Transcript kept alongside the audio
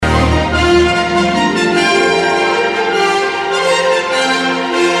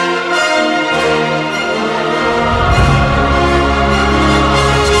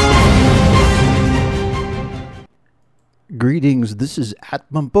Greetings, this is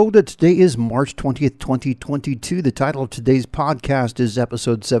Atma Bodha. Today is March 20th, 2022. The title of today's podcast is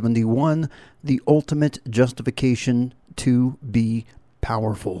Episode 71, The Ultimate Justification to be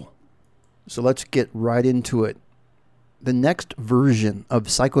Powerful. So let's get right into it. The next version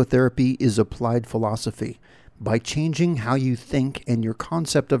of psychotherapy is applied philosophy. By changing how you think and your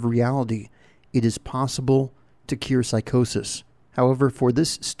concept of reality, it is possible to cure psychosis. However, for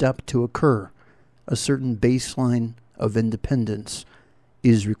this step to occur, a certain baseline of independence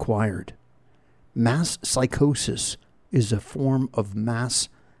is required. Mass psychosis is a form of mass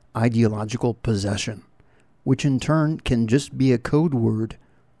ideological possession, which in turn can just be a code word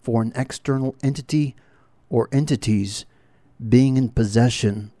for an external entity or entities being in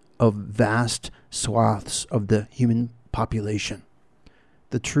possession of vast swaths of the human population.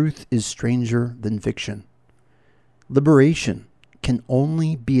 The truth is stranger than fiction. Liberation can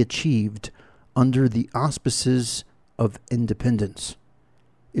only be achieved under the auspices of independence.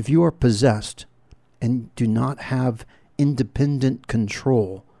 If you are possessed and do not have independent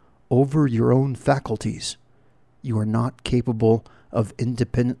control over your own faculties, you are not capable of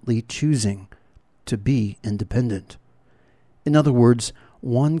independently choosing to be independent. In other words,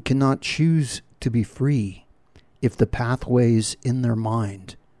 one cannot choose to be free if the pathways in their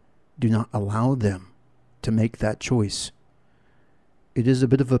mind do not allow them to make that choice. It is a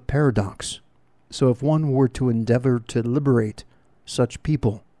bit of a paradox. So if one were to endeavor to liberate such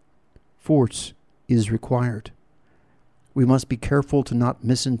people, force is required. We must be careful to not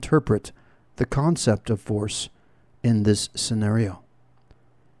misinterpret the concept of force in this scenario.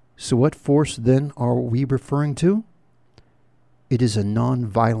 So what force then are we referring to? It is a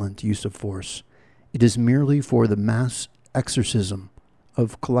non-violent use of force. It is merely for the mass exorcism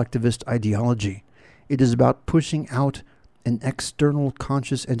of collectivist ideology. It is about pushing out an external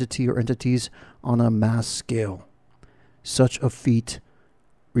conscious entity or entities on a mass scale. Such a feat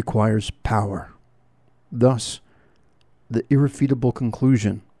requires power. Thus, the irrefutable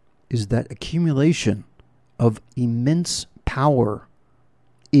conclusion is that accumulation of immense power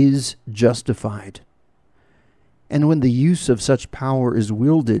is justified. And when the use of such power is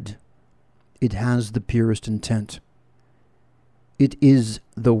wielded, it has the purest intent. It is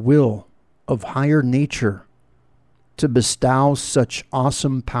the will of higher nature to bestow such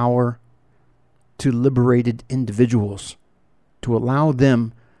awesome power to liberated individuals, to allow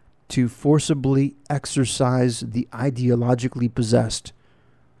them to forcibly exorcise the ideologically possessed,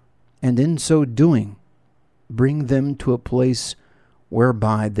 and in so doing, bring them to a place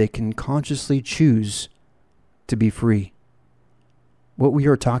whereby they can consciously choose to be free. What we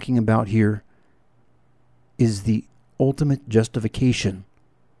are talking about here is the ultimate justification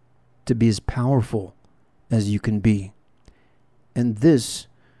to be as powerful as you can be. And this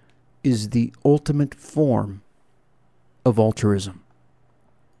is the ultimate form of altruism.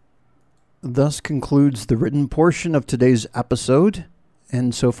 Thus concludes the written portion of today's episode.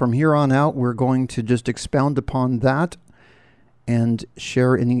 And so from here on out, we're going to just expound upon that and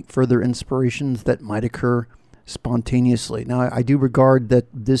share any further inspirations that might occur spontaneously. Now, I do regard that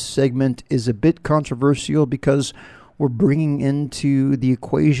this segment is a bit controversial because we're bringing into the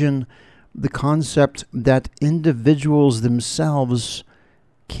equation the concept that individuals themselves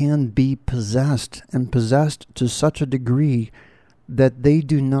can be possessed, and possessed to such a degree that they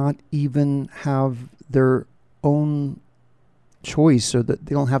do not even have their own choice, or that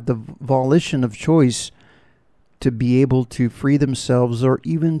they don't have the volition of choice to be able to free themselves, or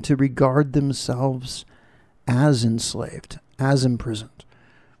even to regard themselves as enslaved, as imprisoned.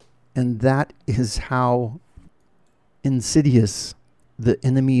 And that is how insidious the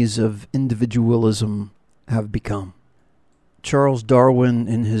enemies of individualism have become. Charles Darwin,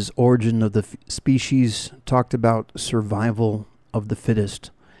 in his Origin of the Species, talked about survival of the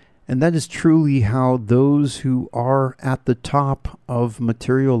fittest. And that is truly how those who are at the top of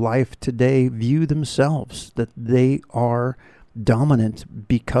material life today view themselves, that they are dominant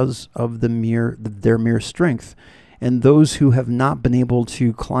because of their mere strength. And those who have not been able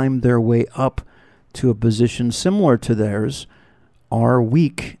to climb their way up to a position similar to theirs are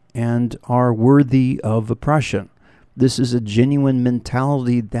weak and are worthy of oppression. This is a genuine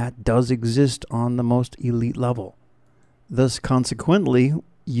mentality that does exist on the most elite level. Thus, consequently,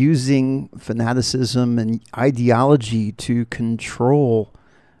 using fanaticism and ideology to control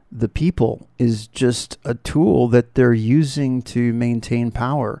the people is just a tool that they're using to maintain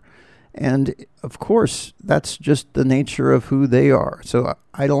power. And of course, that's just the nature of who they are. So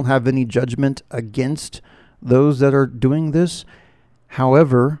I don't have any judgment against those that are doing this.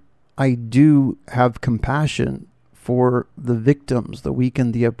 However, I do have compassion for the victims, the weak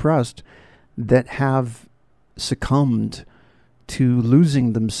and the oppressed, that have succumbed to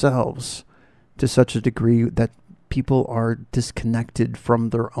losing themselves to such a degree that people are disconnected from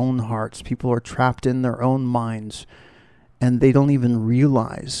their own hearts. People are trapped in their own minds, and they don't even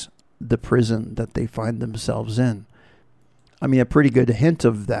realize the prison that they find themselves in. I mean, a pretty good hint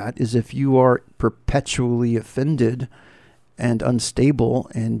of that is if you are perpetually offended and unstable,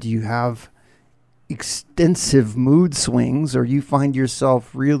 and you have extensive mood swings, or you find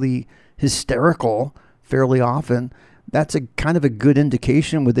yourself really hysterical fairly often, that's a kind of a good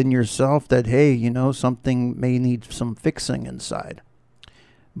indication within yourself that, hey, something may need some fixing inside.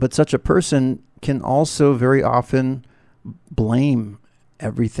 But such a person can also very often blame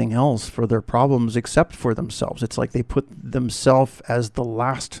everything else for their problems except for themselves. It's like they put themselves as the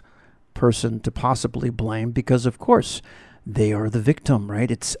last person to possibly blame because, of course, they are the victim, right?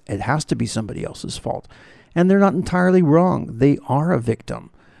 It has to be somebody else's fault. And they're not entirely wrong. They are a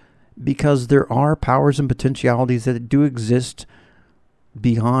victim because there are powers and potentialities that do exist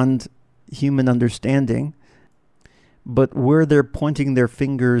beyond human understanding. But where they're pointing their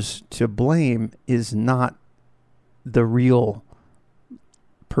fingers to blame is not the real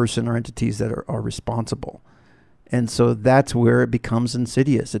person or entities that are responsible. And so that's where it becomes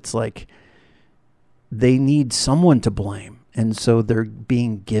insidious. It's like they need someone to blame, and so they're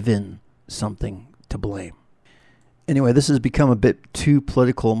being given something to blame. Anyway, this has become a bit too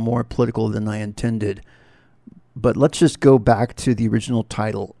political, more political than I intended. But let's just go back to the original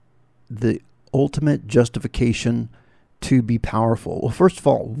title, The Ultimate Justification to be Powerful. Well, first of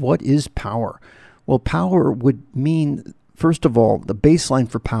all, what is power? Well, power would mean, first of all, the baseline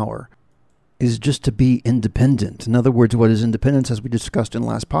for power is just to be independent. In other words, what is independence, as we discussed in the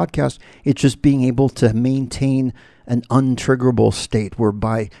last podcast? It's just being able to maintain an untriggerable state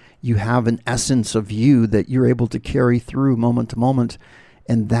whereby you have an essence of you that you're able to carry through moment to moment.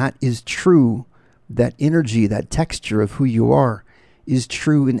 And that is true. That energy, that texture of who you are is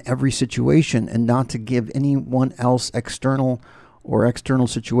true in every situation, and not to give anyone else external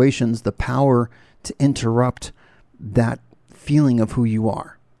situations the power to interrupt that feeling of who you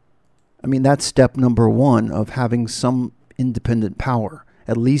are. I mean, that's step number one of having some independent power.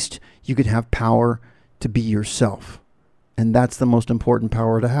 At least you could have power to be yourself. And that's the most important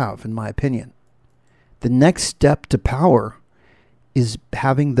power to have, in my opinion. The next step to power is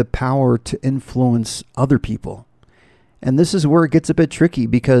having the power to influence other people. And this is where it gets a bit tricky,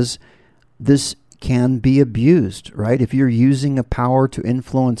 because this can be abused, right? If you're using a power to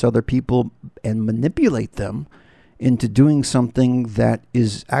influence other people and manipulate them into doing something that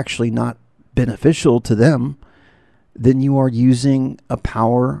is actually not beneficial to them, then you are using a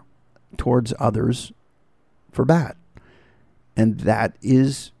power towards others for bad. And that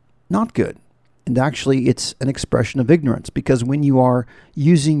is not good. And actually, it's an expression of ignorance, because when you are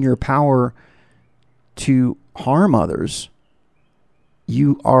using your power to harm others,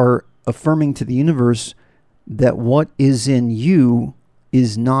 you are affirming to the universe that what is in you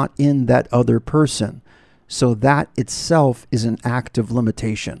is not in that other person. So that itself is an act of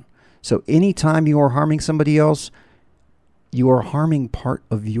limitation. So anytime you are harming somebody else, you are harming part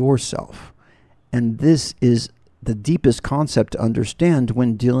of yourself. And this is the deepest concept to understand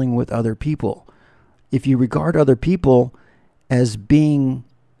when dealing with other people. If you regard other people as being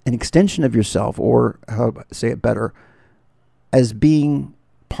an extension of yourself, or how to say it better, as being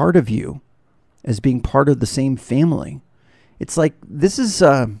part of you, as being part of the same family, it's like this is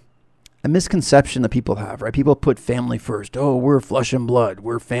a misconception that people have, right? People put family first. Oh, we're flesh and blood.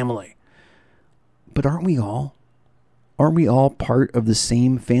 We're family. But aren't we all? Aren't we all part of the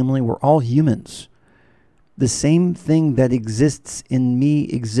same family? We're all humans. The same thing that exists in me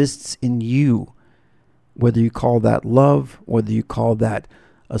exists in you. Whether you call that love, whether you call that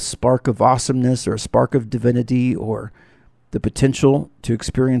a spark of awesomeness or a spark of divinity or the potential to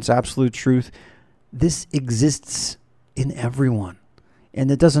experience absolute truth, this exists in everyone.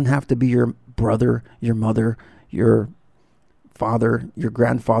 And it doesn't have to be your brother, your mother, your father, your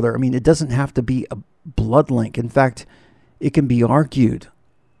grandfather. I mean, it doesn't have to be a blood link. In fact, it can be argued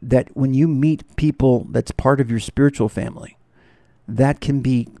that when you meet people that's part of your spiritual family, that can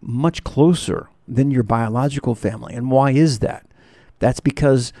be much closer than your biological family. And why is that? That's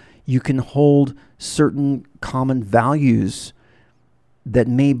because you can hold certain common values that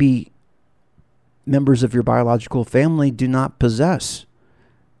maybe members of your biological family do not possess.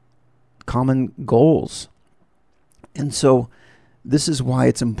 Common goals. And so this is why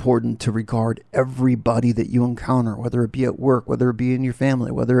it's important to regard everybody that you encounter, whether it be at work, whether it be in your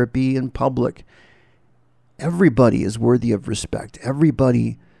family, whether it be in public. Everybody is worthy of respect.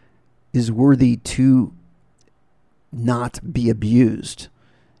 Everybody is worthy to not be abused,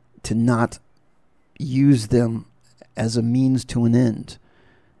 to not use them as a means to an end.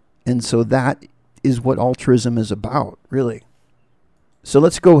 And so that is what altruism is about, really. So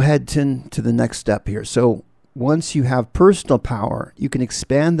let's go ahead to the next step here. So once you have personal power, you can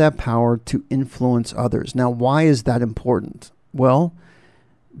expand that power to influence others. Now, why is that important? Well,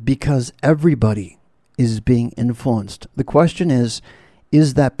 because everybody is being influenced. The question is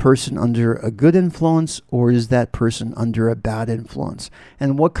that person under a good influence, or is that person under a bad influence?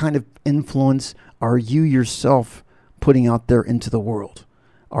 And what kind of influence are you yourself putting out there into the world?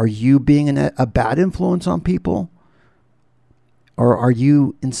 Are you being a bad influence on people? Or are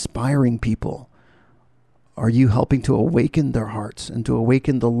you inspiring people? Are you helping to awaken their hearts and to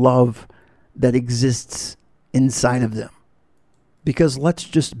awaken the love that exists inside of them? Because let's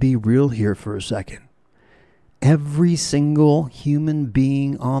just be real here for a second. Every single human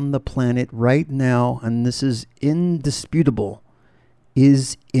being on the planet right now, and this is indisputable,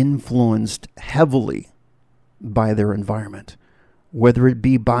 is influenced heavily by their environment. Whether it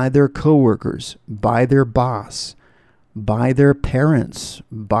be by their coworkers, by their boss, by their parents,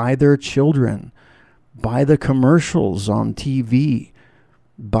 by their children, by the commercials on TV,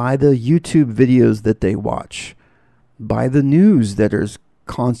 by the YouTube videos that they watch, by the news that is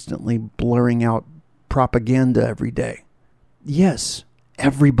constantly blurring out propaganda every day. Yes,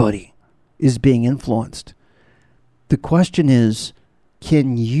 everybody is being influenced. The question is,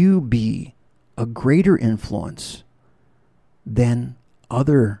 can you be a greater influence than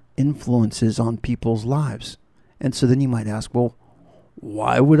other influences on people's lives? And so then you might ask, well,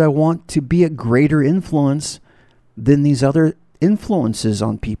 why would I want to be a greater influence than these other influences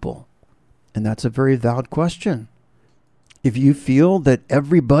on people? And that's a very valid question. If you feel that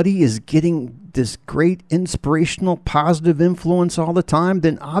everybody is getting this great inspirational positive influence all the time,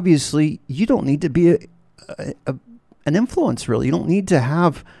 then obviously you don't need to be an influence, really. You don't need to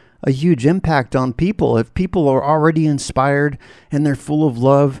have a huge impact on people. If people are already inspired and they're full of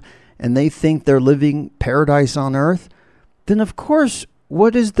love and they think they're living paradise on earth, then of course,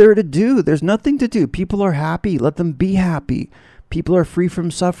 what is there to do? There's nothing to do. People are happy. Let them be happy. People are free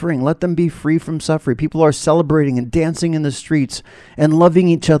from suffering. Let them be free from suffering. People are celebrating and dancing in the streets and loving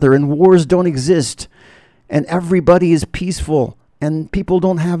each other, and wars don't exist, and everybody is peaceful, and people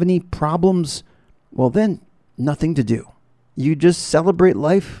don't have any problems. Well, then, nothing to do. You just celebrate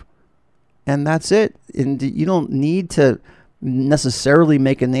life, and that's it. And you don't need to necessarily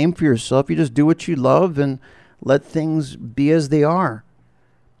make a name for yourself. You just do what you love and let things be as they are.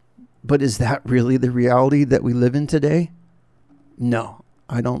 But is that really the reality that we live in today? No,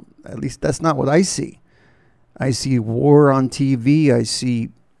 I don't. At least that's not what I see. I see war on TV. I see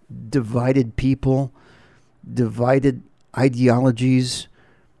divided people, divided ideologies.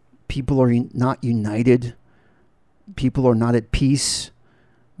 People are not united. People are not at peace.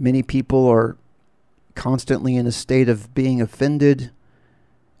 Many people are constantly in a state of being offended.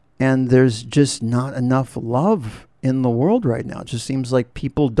 And there's just not enough love in the world right now. It just seems like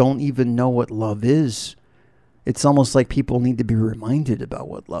people don't even know what love is. It's almost like people need to be reminded about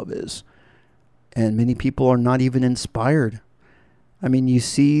what love is. And many people are not even inspired. I mean, you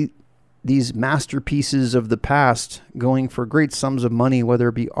see these masterpieces of the past going for great sums of money, whether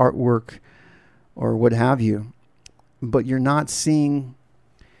it be artwork or what have you. But you're not seeing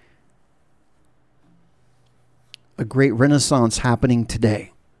a great renaissance happening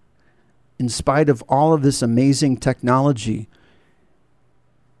today. In spite of all of this amazing technology,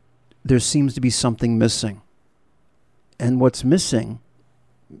 there seems to be something missing. And what's missing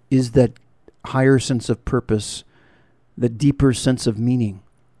is that higher sense of purpose, the deeper sense of meaning.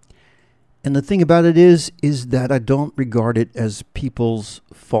 And the thing about it is that I don't regard it as people's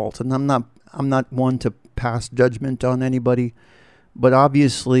fault. And I'm not one to pass judgment on anybody, but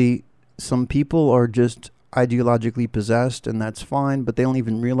obviously some people are just ideologically possessed, and that's fine, but they don't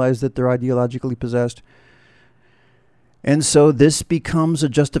even realize that they're ideologically possessed. And so this becomes a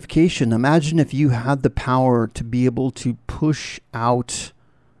justification. Imagine if you had the power to be able to push out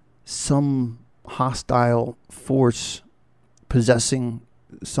some hostile force possessing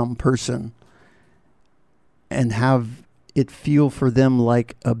some person and have it feel for them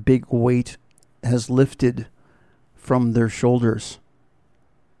like a big weight has lifted from their shoulders.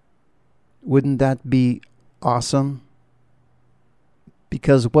 Wouldn't that be awesome?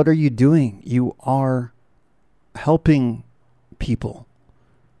 Because what are you doing? You are helping people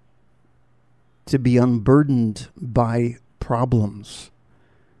to be unburdened by problems,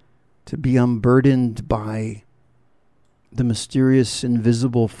 to be unburdened by the mysterious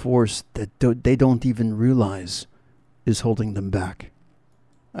invisible force that they don't even realize is holding them back.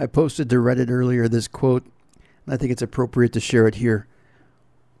 I posted to Reddit earlier this quote, and I think it's appropriate to share it here.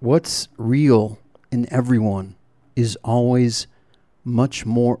 What's real in everyone is always much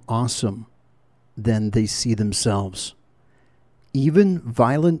more awesome than they see themselves. Even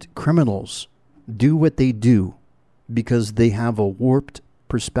violent criminals do what they do because they have a warped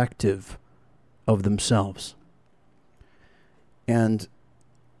perspective of themselves. And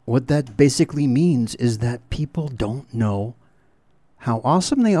what that basically means is that people don't know how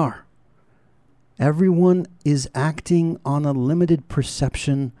awesome they are. Everyone is acting on a limited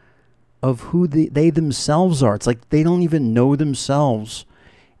perception of who they themselves are. It's like they don't even know themselves,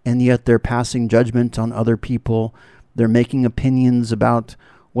 and yet they're passing judgment on other people. They're making opinions about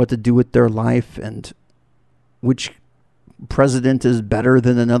what to do with their life and which president is better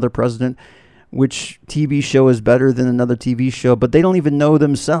than another president, which TV show is better than another TV show, but they don't even know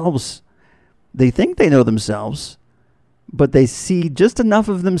themselves. They think they know themselves, but they see just enough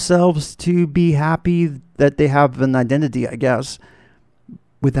of themselves to be happy that they have an identity, I guess,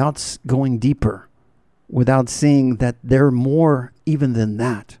 without going deeper, without seeing that they're more even than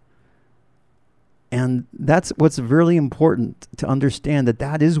that. And that's what's really important to understand,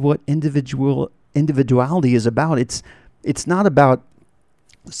 that is what individuality is about. It's not about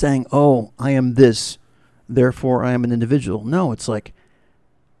saying, oh, I am this, therefore I am an individual. No, it's like,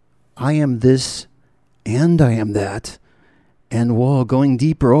 I am this and I am that. And whoa, going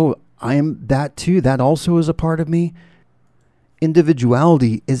deeper, oh, I am that too. That also is a part of me.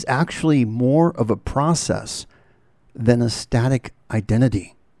 Individuality is actually more of a process than a static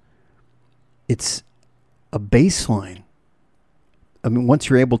identity. It's a baseline. I mean, once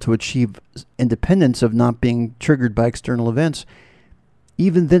you're able to achieve independence of not being triggered by external events,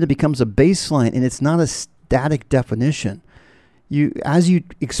 even then it becomes a baseline, and it's not a static definition. As you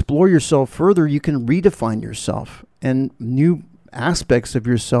explore yourself further, you can redefine yourself, and new aspects of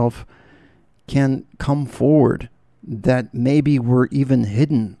yourself can come forward that maybe were even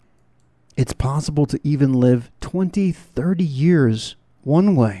hidden. It's possible to even live 20, 30 years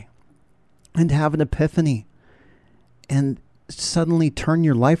one way and have an epiphany and suddenly turn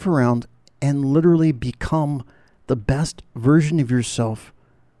your life around and literally become the best version of yourself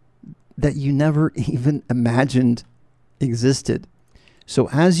that you never even imagined existed. So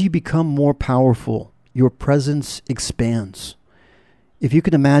as you become more powerful, your presence expands. If you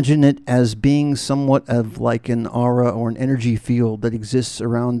can imagine it as being somewhat of like an aura or an energy field that exists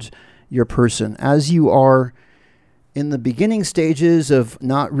around your person, as you are in the beginning stages of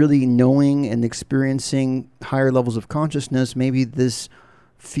not really knowing and experiencing higher levels of consciousness, maybe this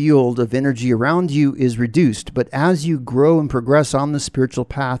field of energy around you is reduced. But as you grow and progress on the spiritual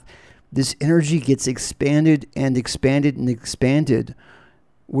path, this energy gets expanded and expanded and expanded,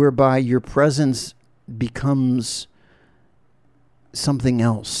 whereby your presence becomes something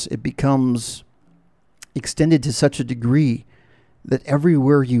else. It becomes extended to such a degree that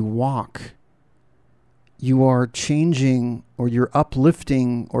everywhere you walk, you are changing, or you're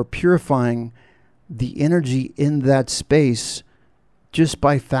uplifting or purifying the energy in that space just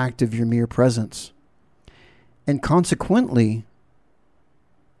by fact of your mere presence. And consequently,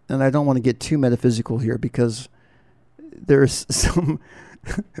 and I don't want to get too metaphysical here because there's some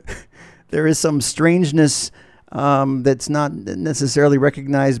there is some strangeness that's not necessarily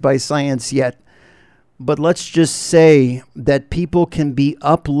recognized by science yet. But let's just say that people can be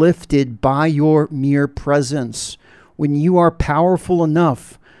uplifted by your mere presence. When you are powerful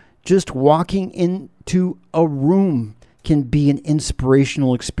enough, just walking into a room can be an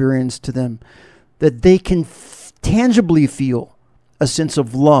inspirational experience to them, that they can tangibly feel a sense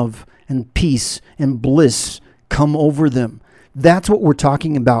of love and peace and bliss come over them. That's what we're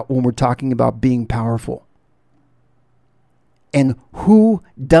talking about when we're talking about being powerful. And who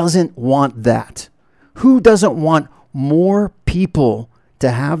doesn't want that? Who doesn't want more people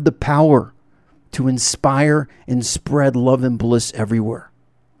to have the power to inspire and spread love and bliss everywhere?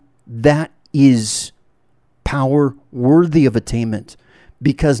 That is power worthy of attainment,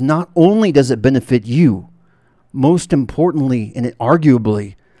 because not only does it benefit you, most importantly, and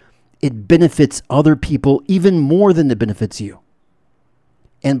arguably, it benefits other people even more than it benefits you.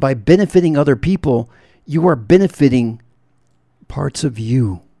 And by benefiting other people, you are benefiting parts of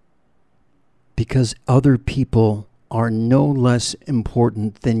you, because other people are no less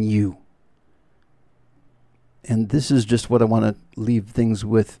important than you. And this is just what I want to leave things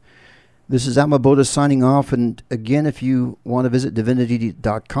with. This is Amaboda signing off. And again, if you want to visit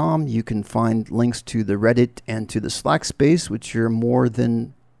divinity.com, you can find links to the Reddit and to the Slack space, which you're more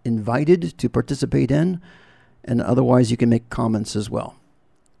than invited to participate in. And otherwise, you can make comments as well.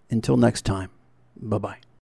 Until next time, bye-bye.